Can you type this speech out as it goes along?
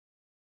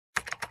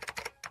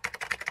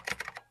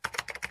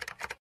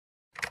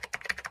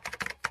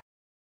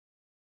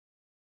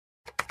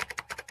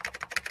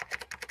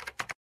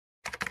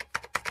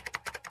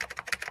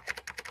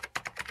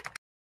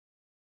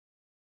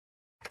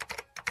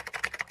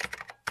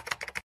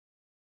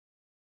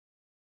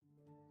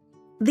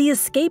The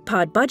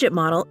S-CAPEPOD budget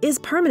model is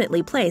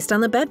permanently placed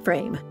on the bed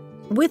frame.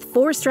 With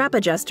 4 strap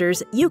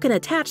adjusters, you can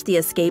attach the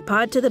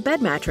S-CAPEPOD to the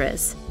bed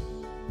mattress.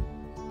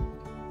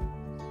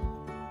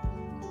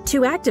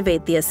 To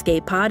activate the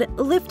S-CAPEPOD,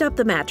 lift up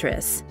the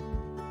mattress.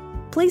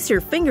 Place your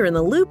finger in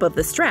the loop of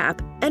the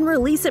strap and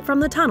release it from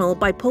the tunnel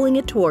by pulling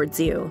it towards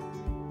you.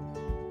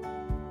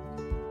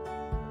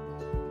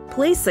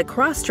 Place the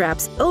cross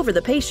straps over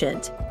the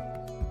patient.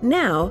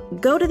 Now,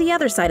 go to the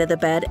other side of the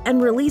bed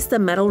and release the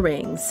metal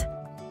rings.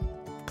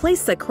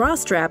 Place the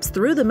cross straps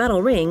through the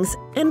metal rings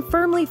and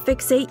firmly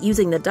fixate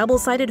using the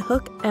double-sided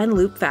hook and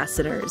loop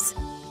fasteners.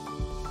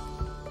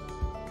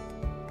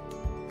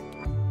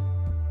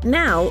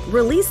 Now,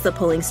 release the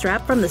pulling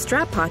strap from the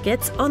strap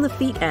pockets on the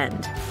feet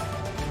end.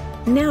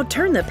 Now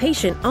turn the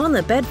patient on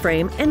the bed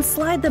frame and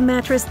slide the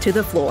mattress to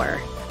the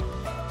floor.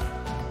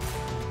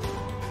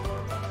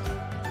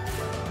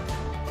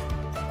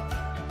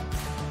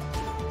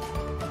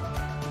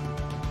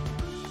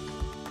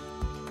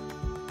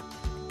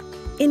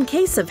 In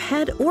case of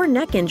head or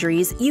neck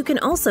injuries, you can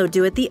also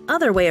do it the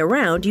other way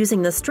around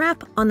using the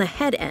strap on the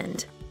head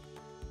end.